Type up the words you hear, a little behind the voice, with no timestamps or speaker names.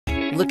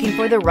Looking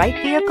for the right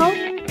vehicle?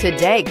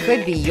 Today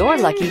could be your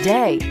lucky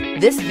day.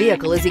 This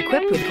vehicle is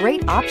equipped with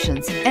great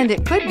options and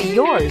it could be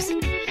yours.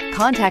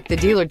 Contact the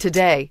dealer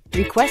today,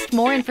 request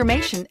more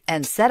information,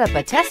 and set up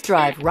a test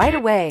drive right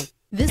away.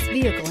 This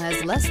vehicle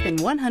has less than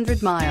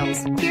 100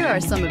 miles. Here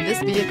are some of this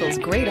vehicle's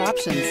great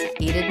options: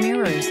 heated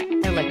mirrors,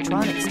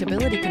 electronic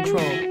stability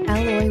control,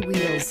 alloy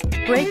wheels,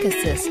 brake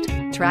assist,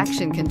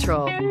 traction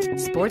control,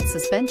 sports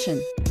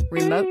suspension,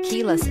 remote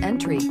keyless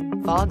entry,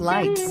 fog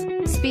lights,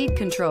 speed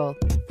control,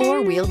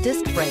 four-wheel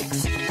disc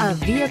brakes. A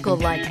vehicle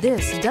like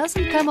this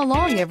doesn't come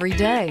along every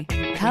day.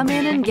 Come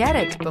in and get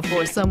it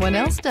before someone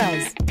else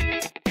does.